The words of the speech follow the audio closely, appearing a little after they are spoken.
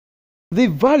The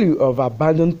value of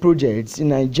abandoned projects in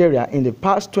Nigeria in the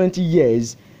past 20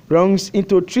 years runs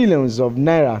into trillions of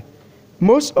naira.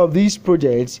 Most of these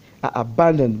projects are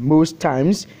abandoned most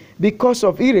times because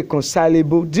of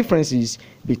irreconcilable differences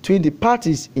between the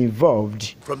parties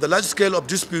involved. From the large scale of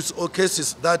disputes or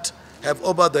cases that have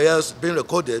over the years been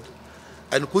recorded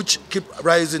and which keep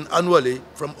rising annually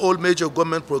from all major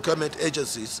government procurement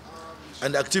agencies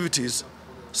and activities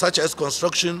such as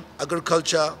construction,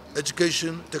 agriculture,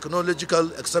 education,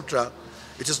 technological, etc.,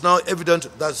 it is now evident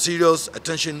that serious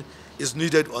attention is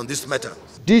needed on this matter.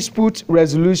 Dispute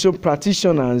resolution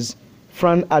practitioners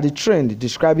frown at the trend,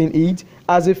 describing it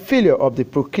as a failure of the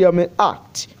Procurement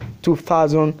Act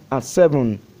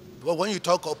 2007. Well, when you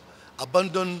talk of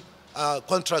abandoned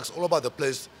contracts all over the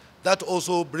place, that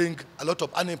also brings a lot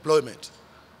of unemployment.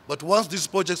 But once these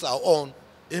projects are on,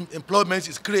 employment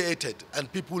is created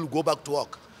and people will go back to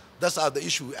work. That's the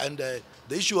issue. And the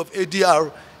issue of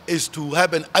ADR is to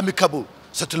have an amicable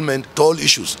settlement to all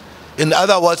issues. In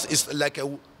other words, it's like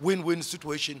a win-win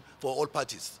situation for all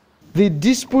parties. The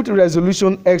dispute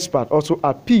resolution expert also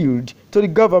appealed to the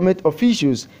government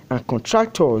officials and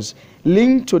contractors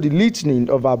linked to the litany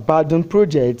of abandoned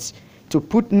projects to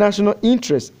put national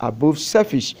interests above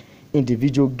selfish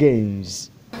individual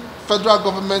gains. Federal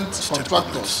government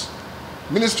contractors,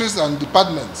 ministries and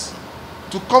departments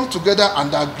to come together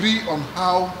and agree on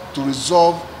how to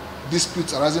resolve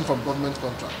disputes arising from government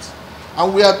contracts.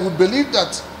 And we believe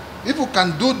that if we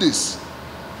can do this,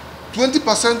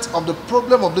 20% of the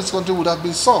problem of this country would have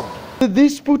been solved. The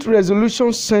Dispute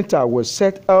Resolution Center was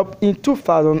set up in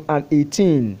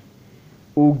 2018.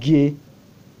 Ogie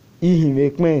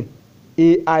Ihimekmen,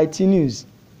 AIT News,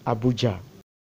 Abuja.